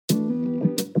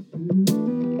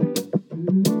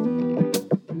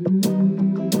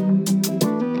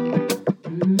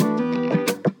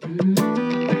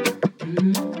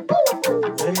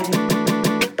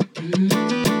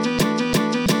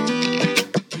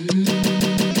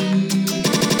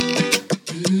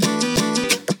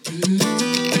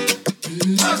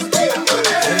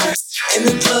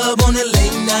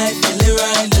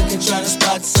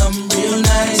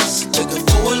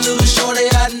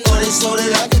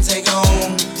can take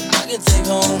home. I can take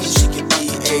home. She can be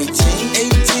 18.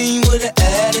 18 with an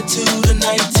attitude of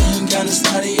 19. Kinda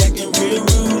snotty, acting real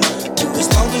rude. As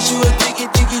long as you a diggy,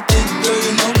 girl,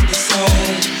 you know the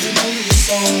song. You know the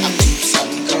song. I keep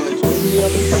something coming.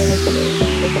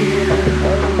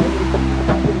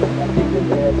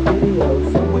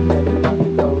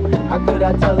 How could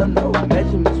I tell her no?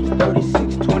 Measurements was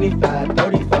 36, 25,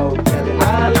 34.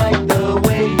 I like the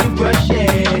way you brush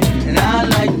it, and I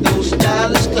like those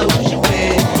stylish clothes you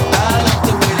wear. I like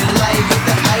the way the light with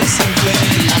the ice and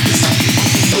blend. I can see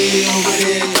you way over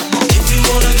there. If you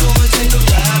wanna go and take a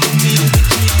ride with me,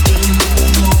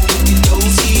 we can go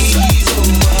easy so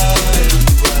wide.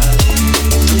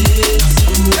 It's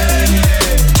so right.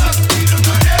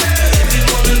 If you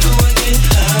wanna go and get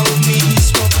high with me,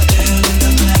 smoke a L in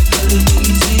the back of the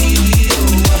Uzi.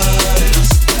 Oh,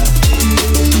 it's so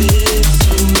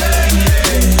right.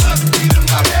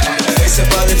 Face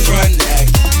about it front act,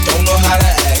 don't know how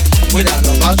to act. Without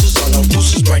no vouchers or no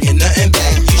boosters, bringing nothing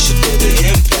back. You should feel the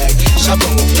impact.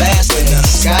 Shopping with blast when the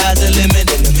sky's the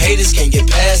limit and them haters can't get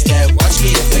past that. Watch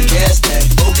me as I gas that.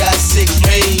 Oh, got 6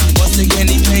 range. Once again,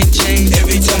 he paint change.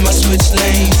 Every time I switch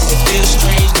lanes, it feels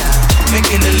strange now.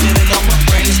 Making a living on my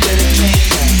brain instead of pain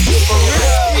now.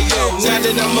 Hey yo, now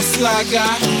that I'm a fly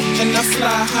guy and I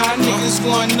fly high, niggas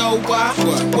wanna know why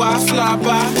I fly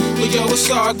by. Well yo, it's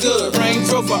all good. Range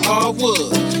Rover, all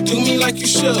wood. Do me like you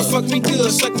should. Fuck me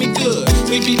good, suck me good.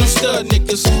 We be them stud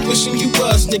niggas, wishing you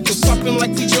was niggas. Popping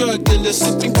like we drug dealers,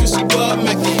 sipping Chrissy Bud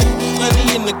Mackin.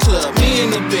 Money in the club, me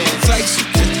in the Benz, like she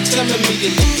could. Telling me to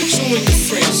leave with you and your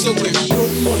friends, so we're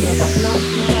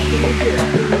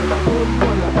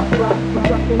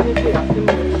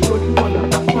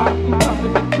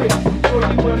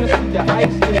the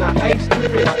ice and I ice the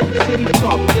wrist. City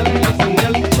talk, Nelly listen,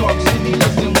 Nelly talk. City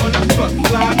listen when I fuck,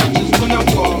 fly bitches when I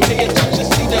walk. Pay attention,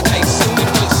 see the ice in the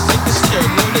bliss. Take a stir,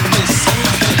 know the diss.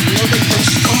 Know the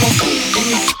dish, come on, give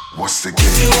me. What's the game?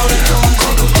 If you wanna go and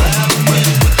take a ride with me,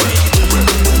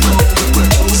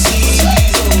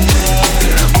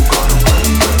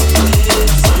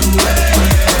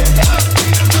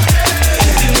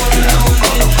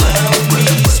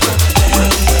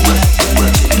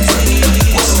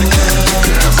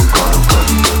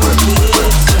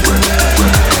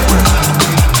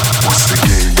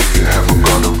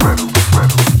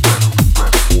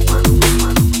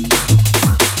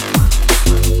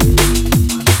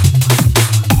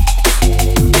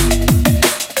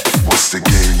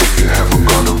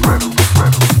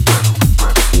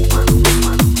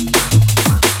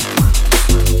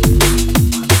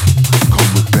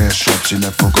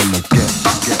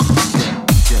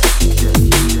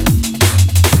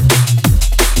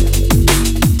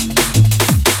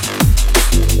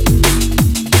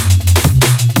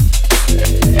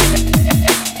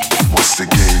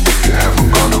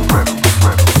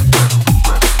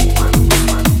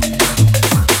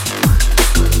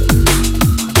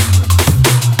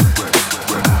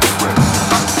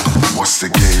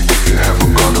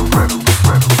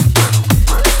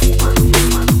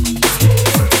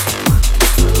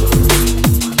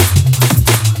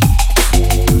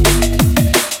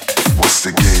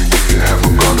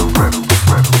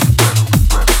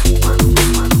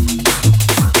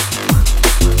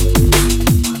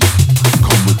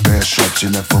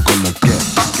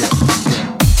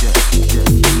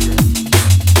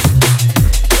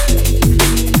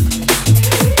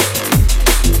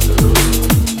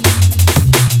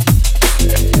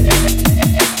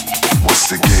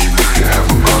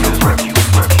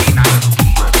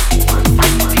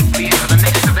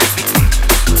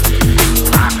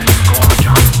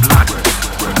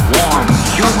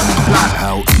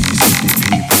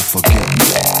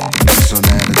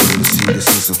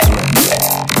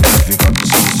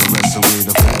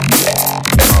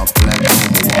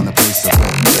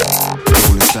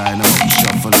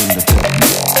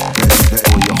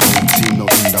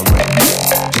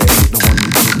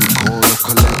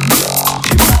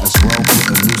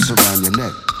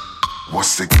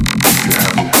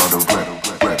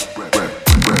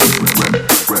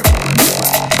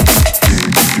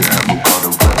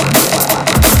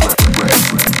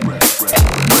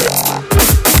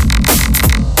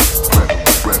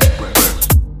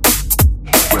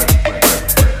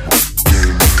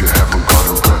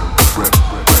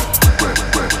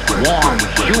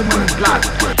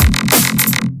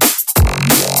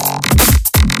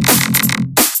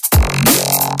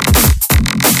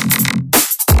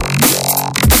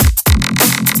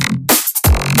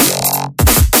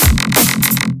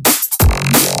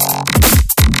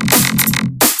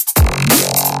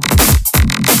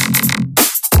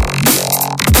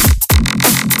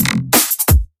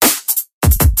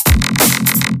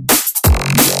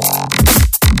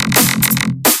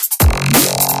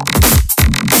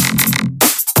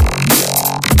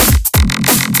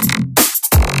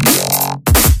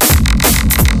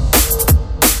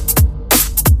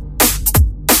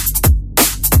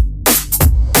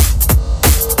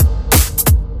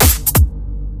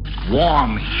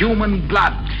 warm human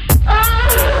blood.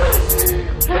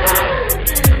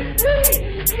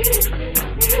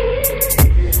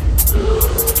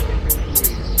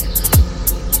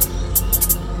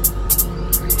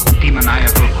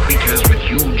 Demoniacal creatures with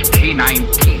huge canine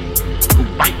teeth who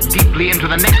bite deeply into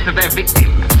the necks of their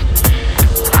victims.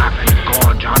 Laugh and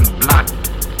gorge on blood.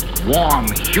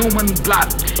 Warm human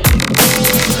blood.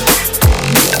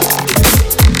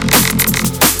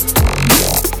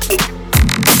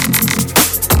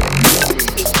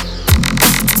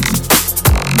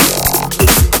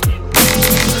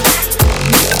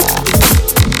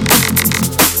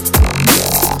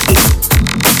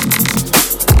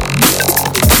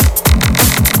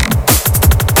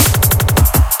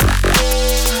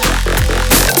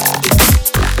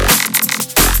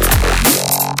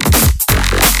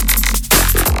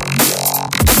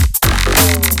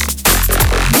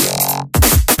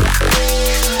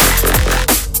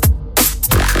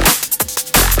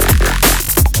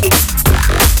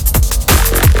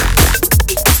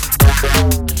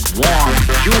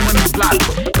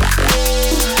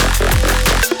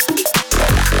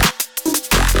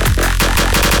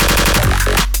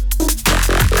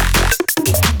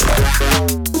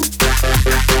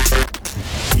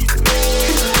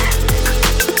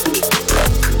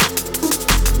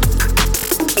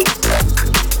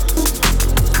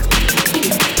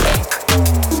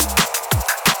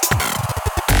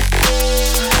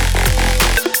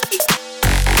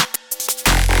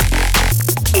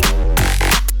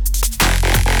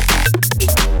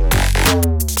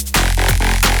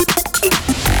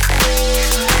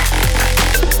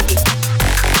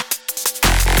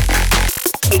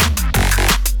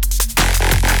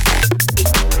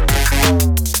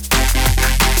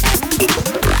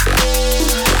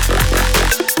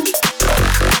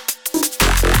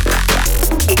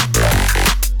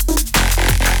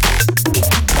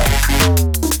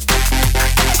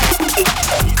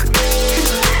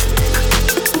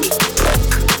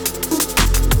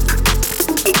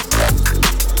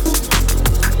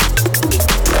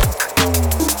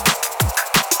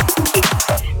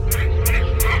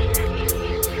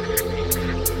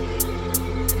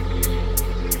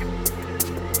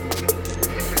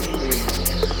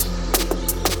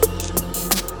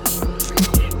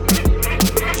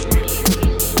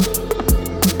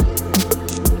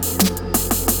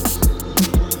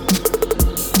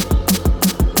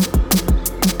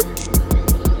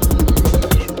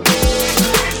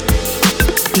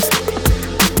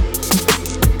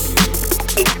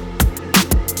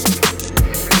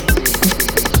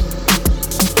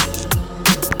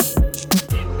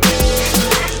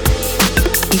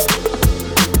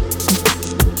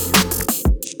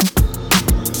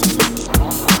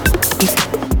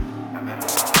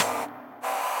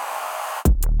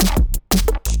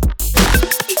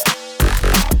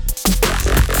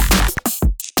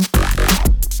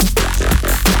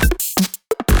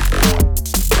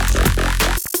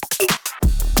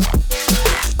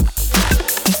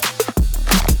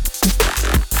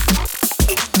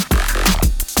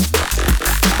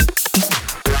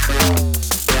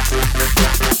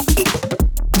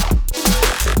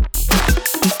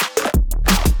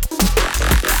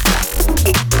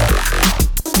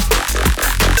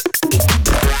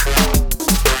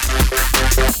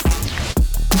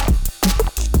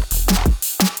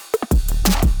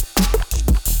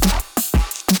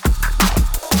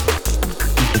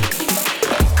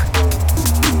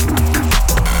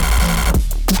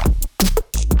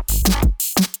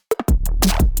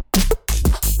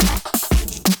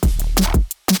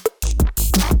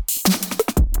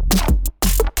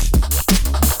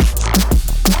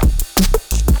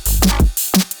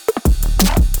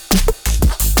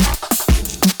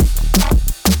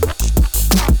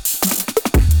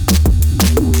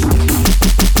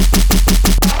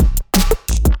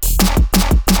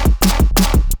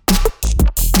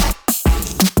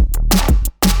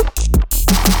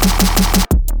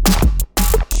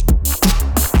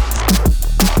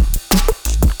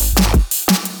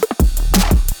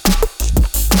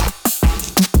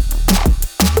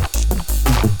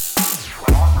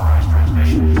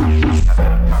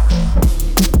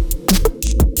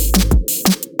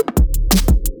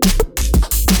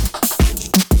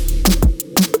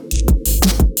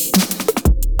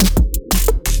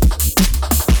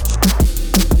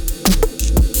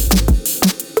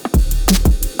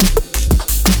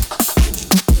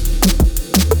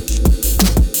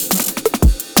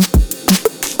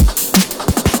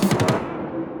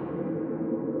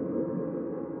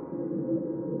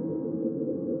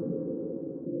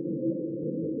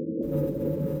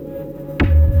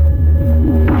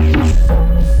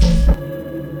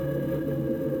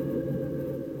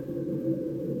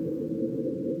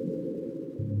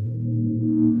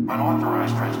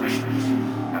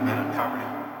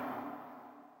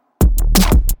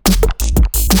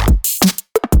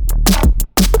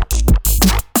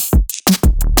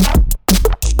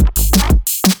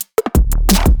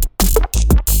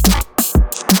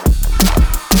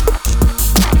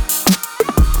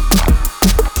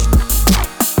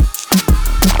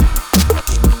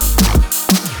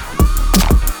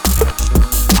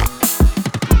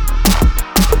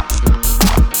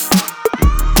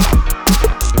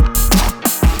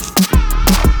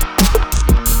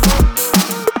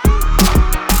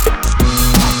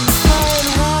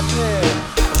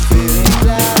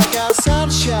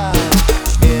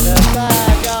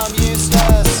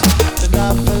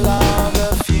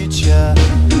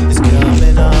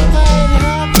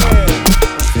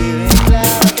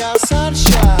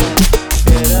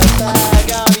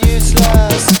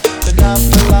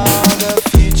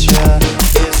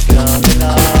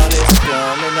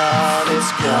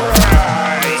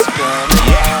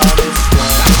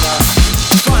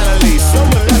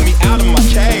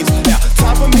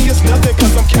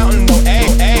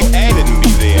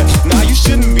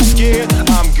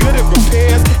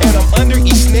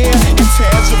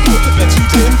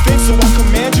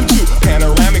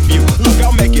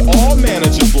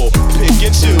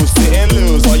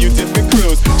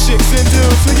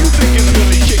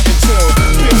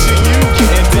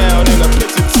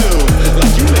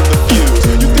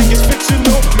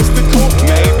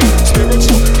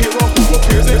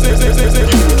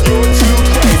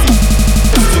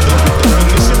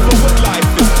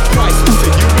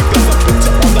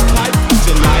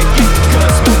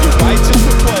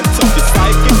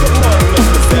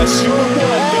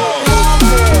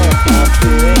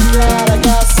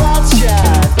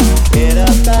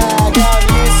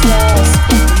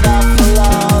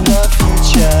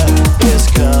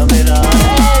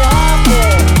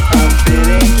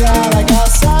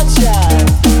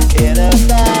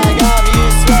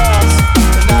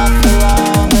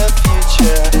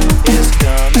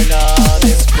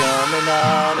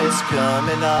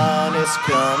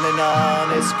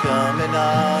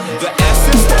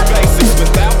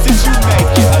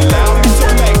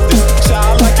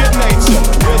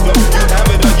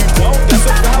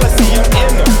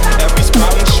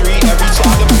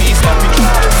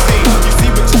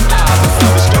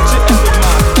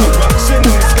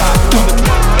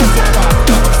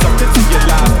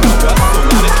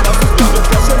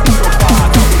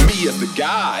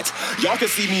 can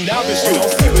see me now, cause you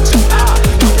don't see with your eye.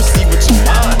 You can see with your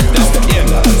mind. That's the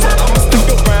inner. So I'ma stick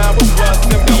around with Russ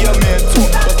and be a mentor.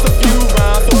 Bust a few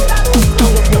rhymes so I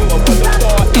remember what the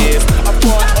thought is. I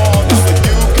brought all this so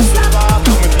you can survive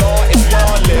when law is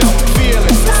lawless.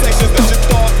 Feeling sensations that you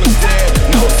thought was dead.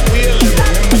 No squealing,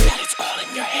 remember that it's all in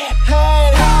your head.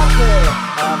 Hey, happy,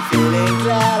 I'm feeling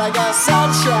glad I got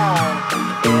sunshine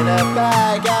in a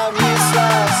bag. I'm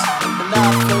useless, but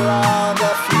not for long. The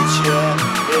future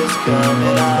is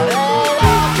coming on. Hey,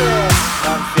 happy,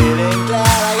 I'm feeling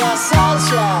glad I got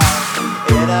sunshine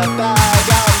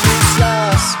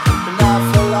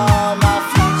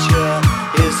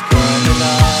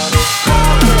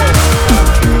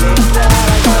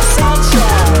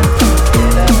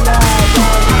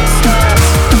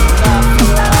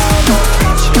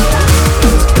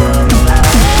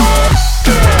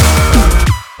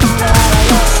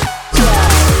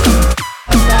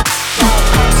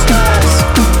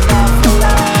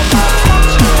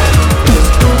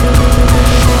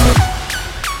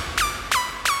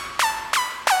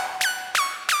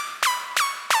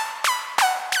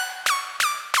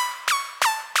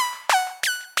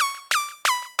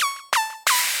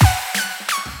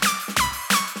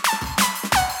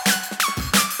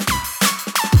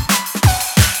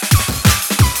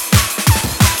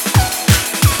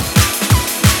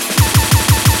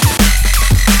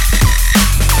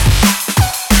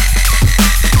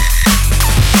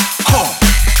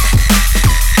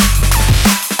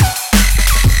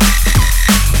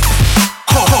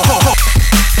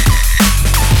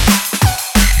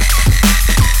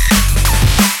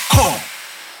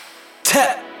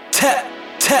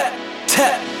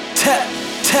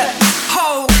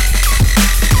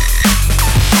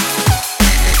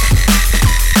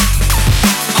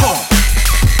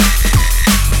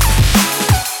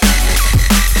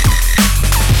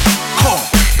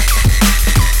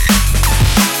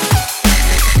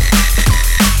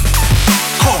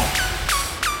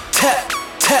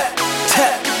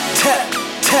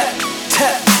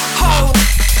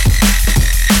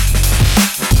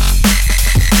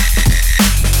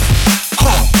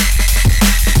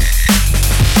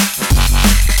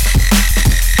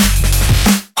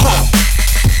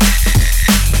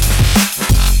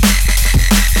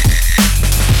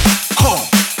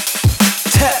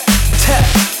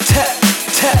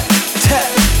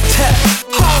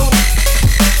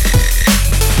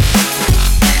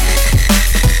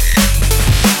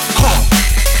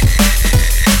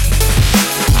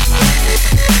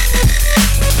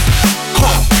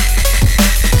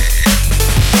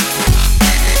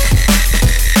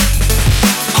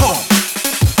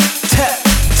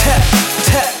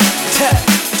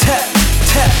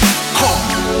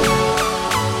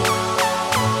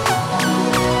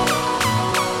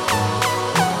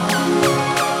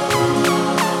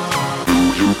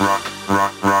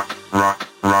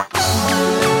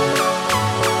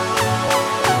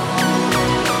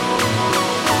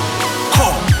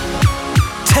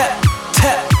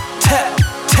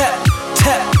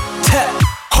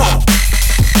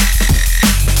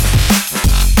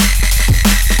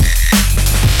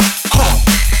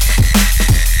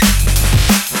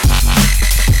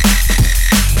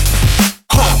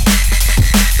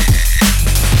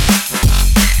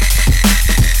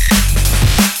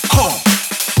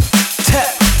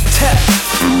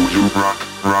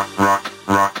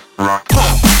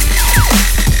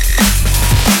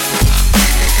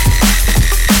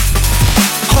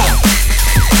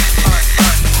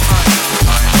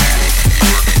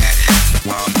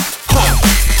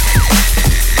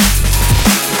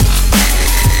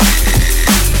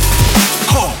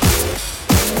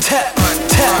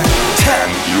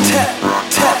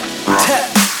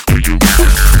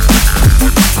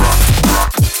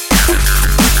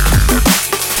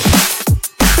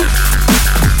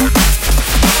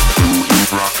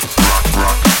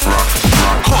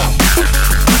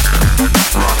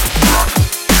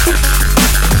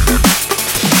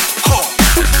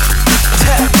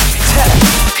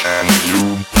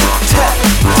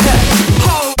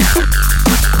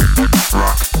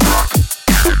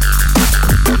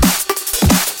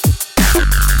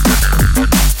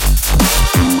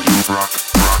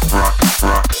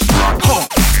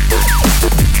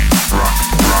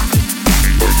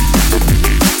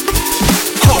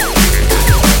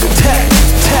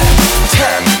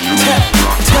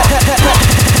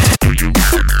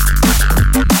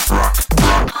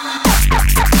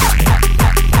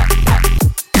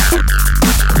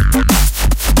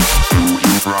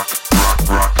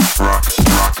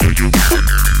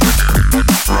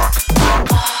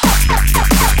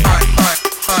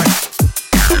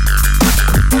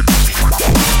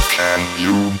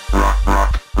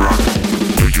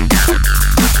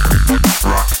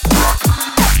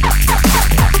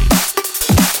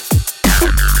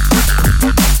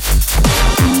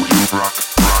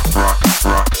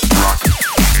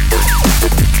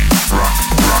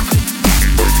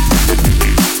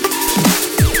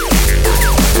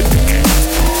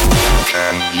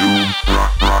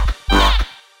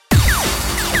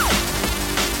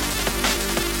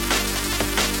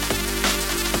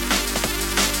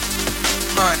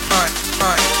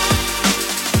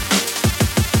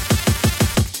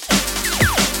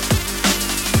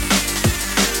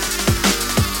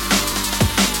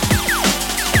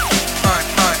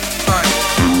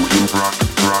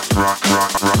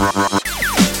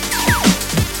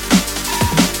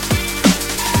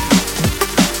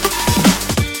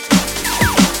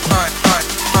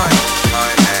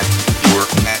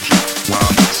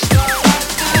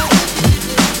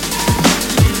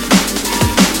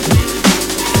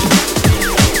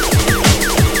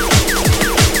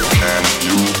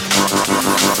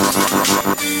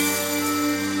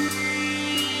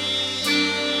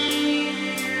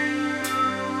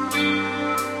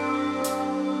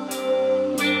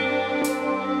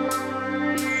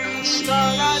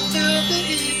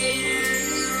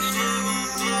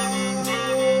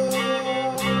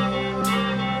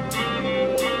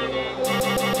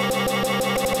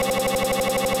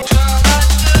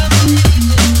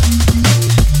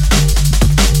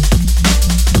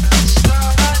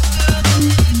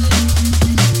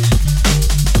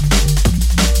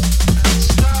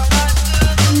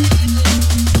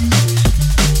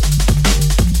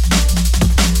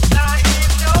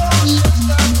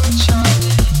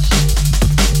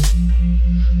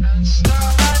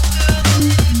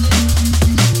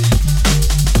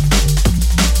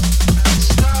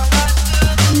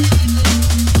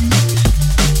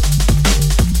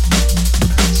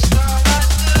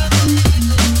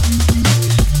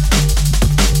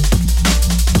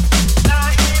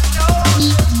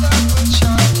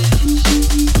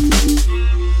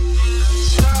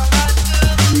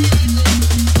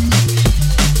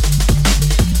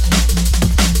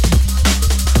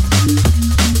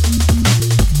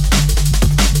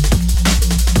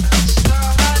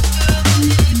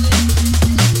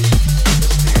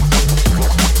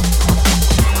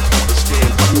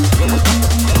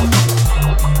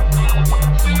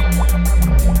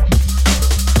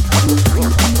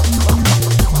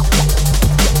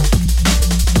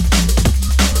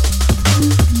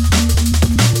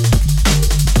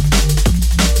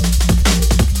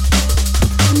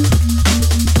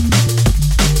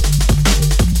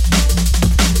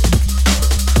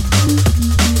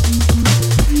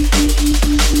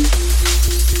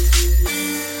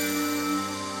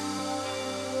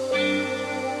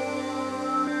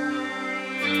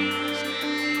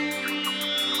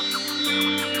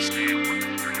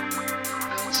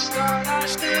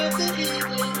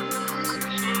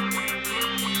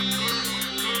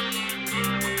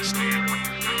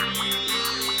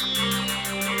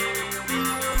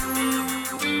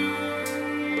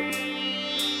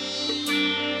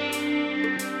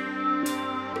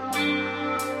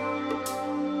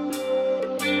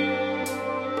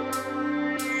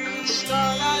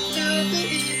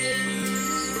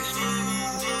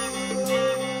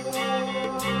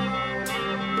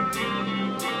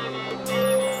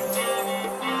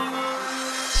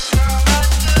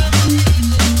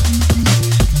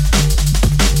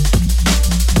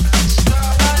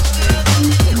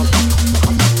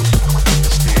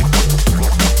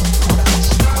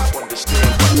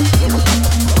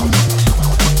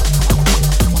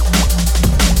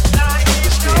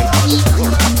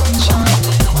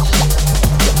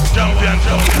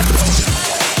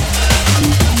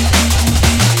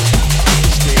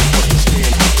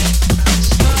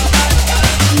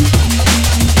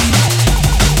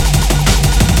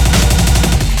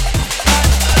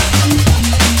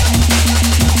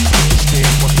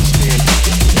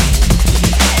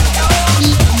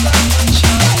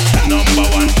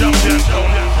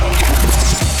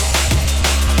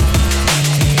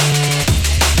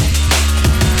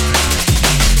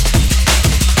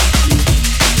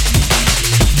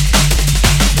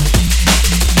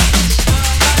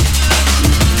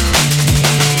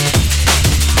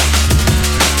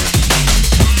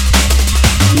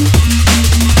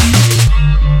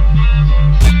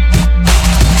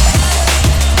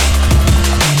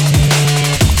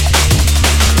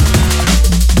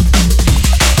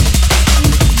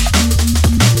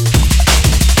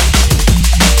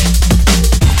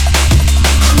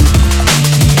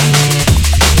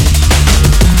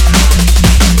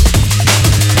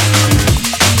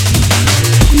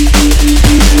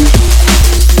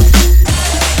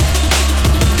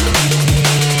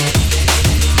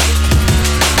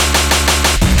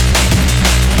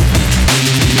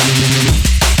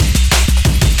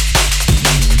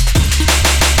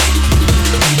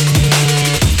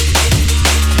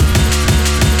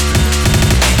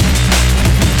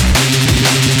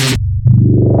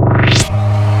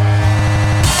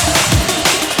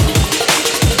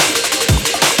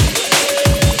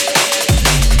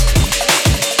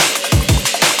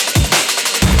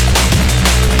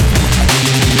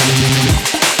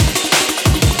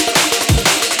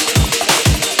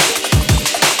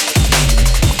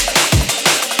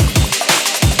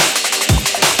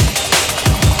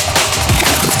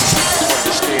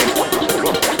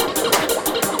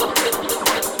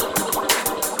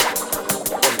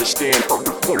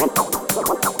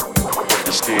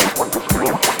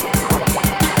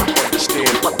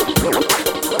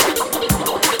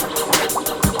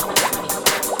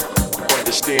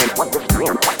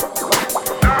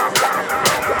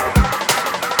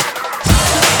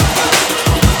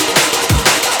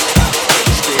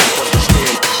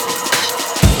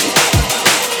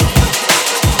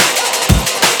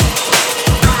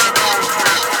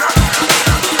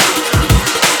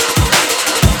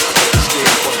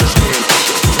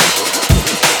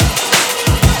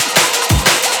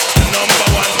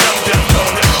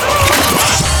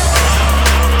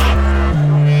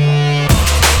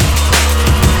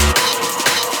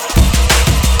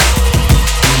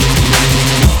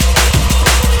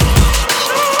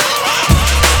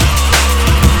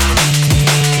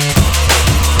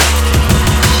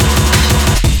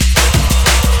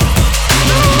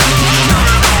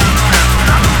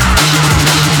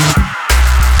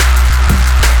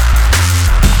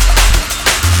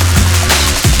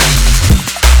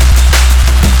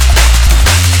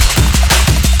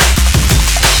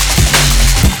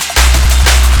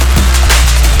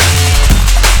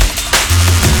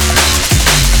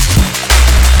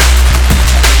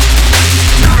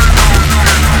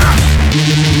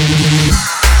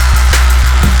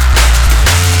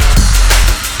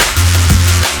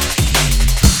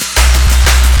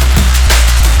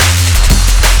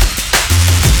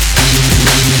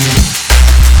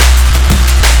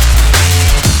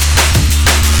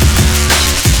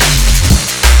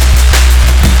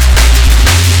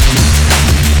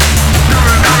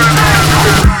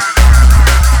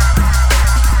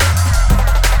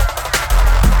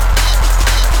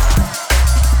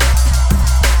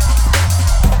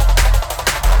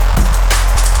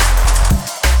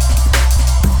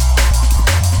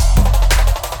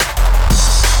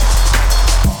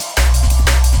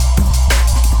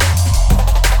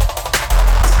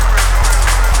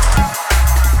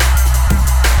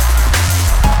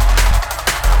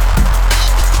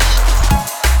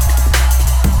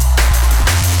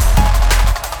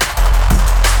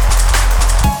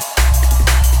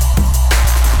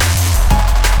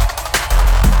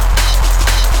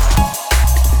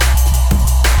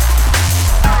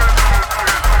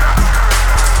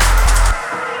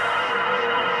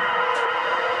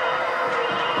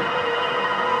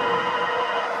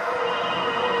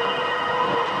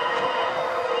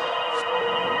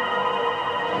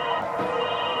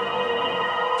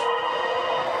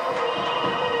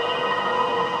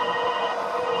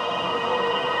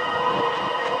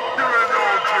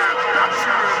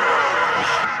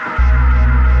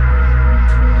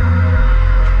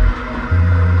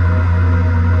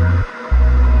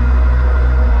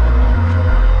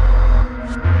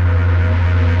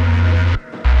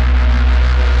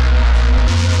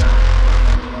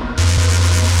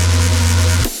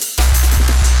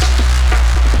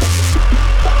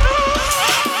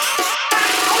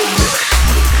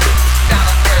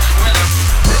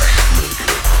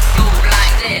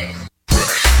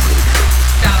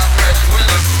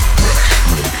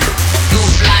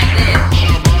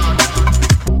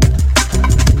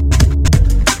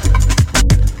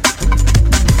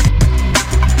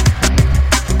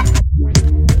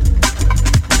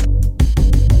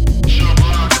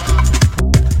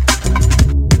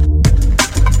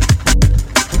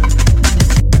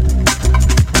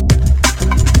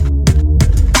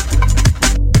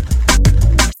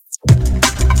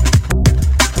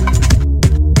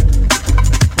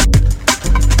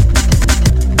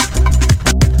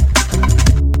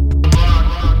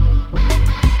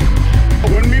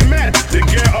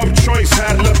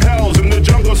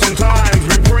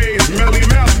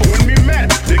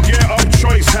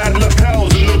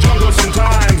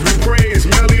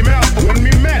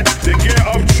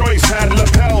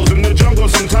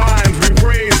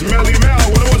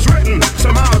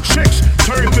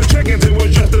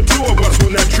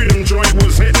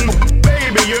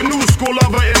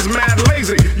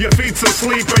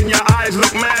asleep and your eyes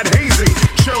look mad hazy.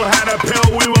 Chill had a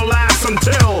pill, we will last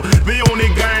until the only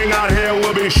gang out here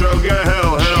will be Sugar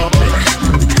Hill.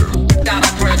 Got a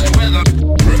fresh rhythm.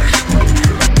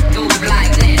 Move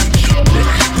like this.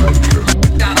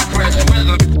 Got a fresh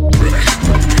rhythm.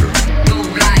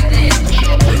 Move like this.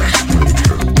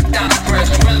 Got a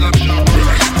fresh rhythm.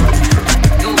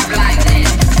 Move like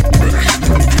this.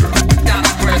 Got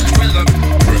a fresh rhythm.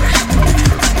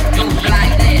 Move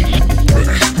like this.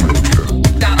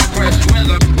 Got a fresh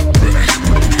rhythm.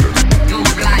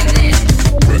 Move like this.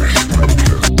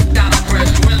 Got a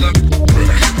fresh rhythm.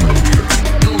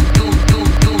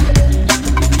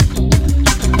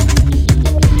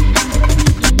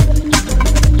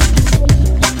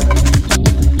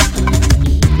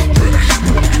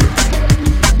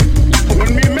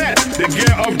 When we met, the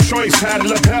gear of choice had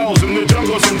lapels. In the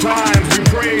jungle sometimes we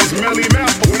praise Melly Mel.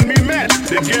 When we met,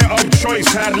 The gear of choice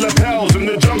had lapels. In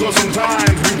the jungle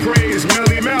sometimes we praise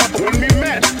Melly Mel when we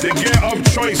met. The gear of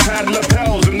choice had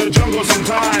lapels. In the jungle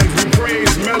sometimes we praise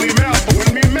Melly Mel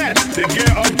when we met. The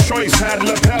gear of choice had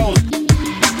lapels.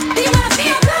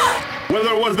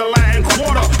 Whether it was the Latin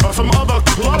Quarter or some other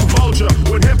club vulture,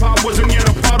 when hip-hop wasn't yet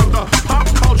a part of the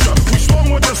pop culture, we swung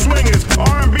with the swingers.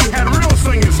 R&B had real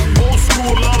singers. Old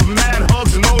school love, mad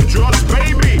hugs, no drugs,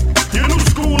 baby. Your new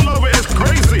school lover is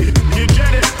crazy. You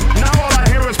get it? Now all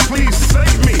I hear is please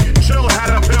save me. Chill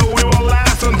had a pill, we will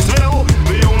last until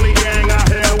the only gang out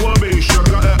here will be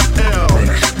Sugar FL.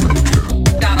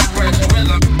 Got a fresh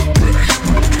rhythm.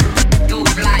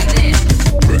 Move like this.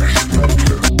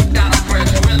 Got a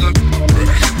fresh rhythm.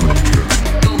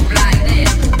 Move like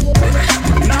this.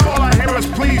 Now all I hear is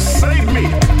please save me.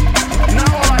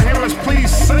 Now all I hear is please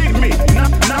save me. Now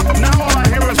all I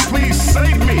hear is please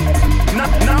save me.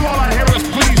 Now all I hear is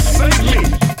please save me.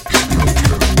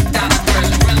 Got a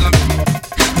fresh rhythm.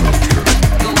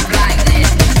 Move like this.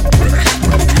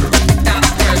 Got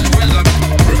a fresh rhythm.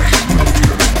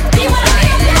 Move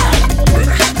like this.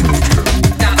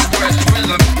 Got a fresh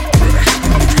rhythm.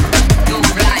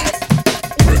 Move like.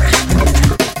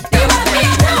 Got a fresh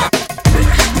rhythm.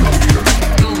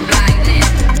 Move like this.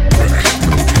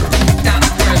 Got a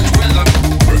fresh rhythm.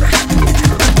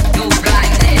 Move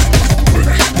like this.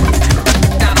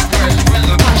 Got a fresh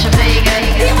rhythm.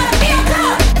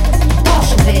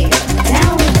 Pasha Vega,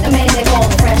 down with the man they call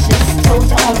the freshest. Told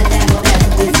to all the demo that the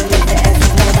wisdom is the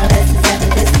essence. Know the lessons after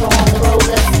this go on the road,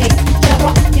 let's kick. Jump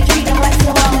rock, you treat them right, so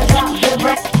I'ma drop the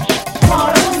breath.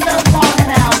 Party was up on and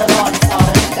now the party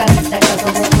started. Got me stuck up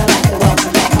for Brooklyn like the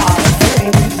welcome back artist.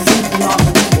 Sitting with the seats and all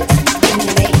the leaders. In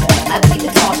Jamaica, I beat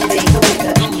the Tasha Vega with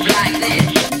the Move like this.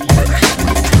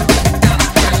 Got a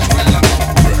fresh rhythm.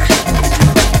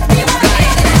 Move like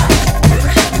this.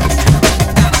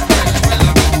 Got a fresh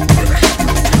rhythm.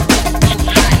 Move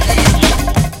like this. Got a fresh rhythm. Move like this.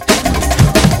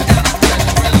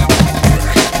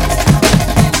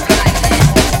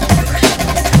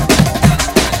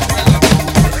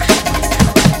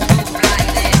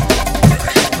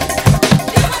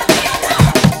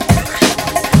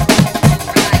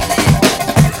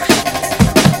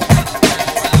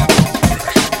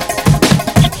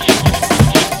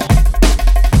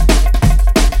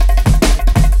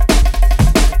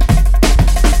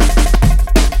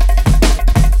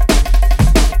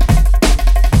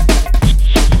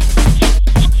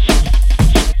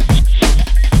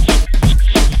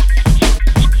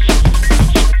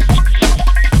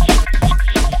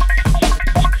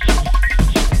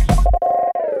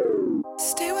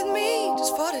 Stay with me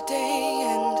just for the day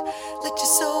and let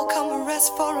your soul come and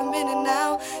rest for a minute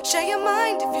now. Share your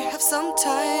mind if you have some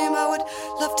time. I would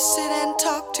love to sit and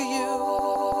talk to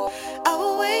you. I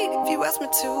will wait if you ask me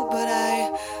to, but I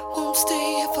won't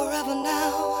stay here forever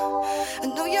now. I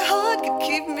know your heart can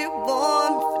keep me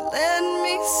warm if you let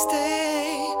me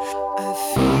stay. I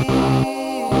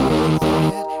feel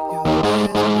that your eyes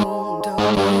won't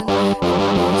open in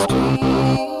these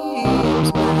dreams.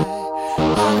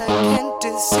 I can't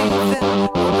deceive them.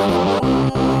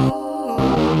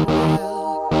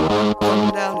 Come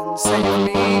down and save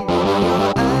me. Your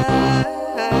eyes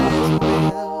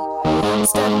will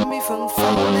stop me from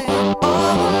falling. Oh,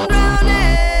 I'm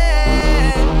drowning,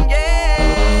 yeah.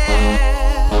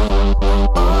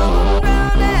 Oh, I'm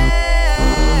drowning,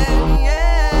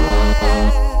 yeah.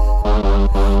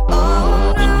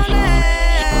 Oh, I'm drowning,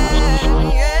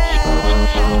 yeah.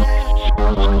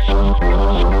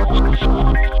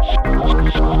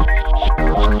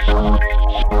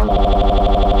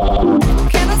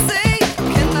 Can I say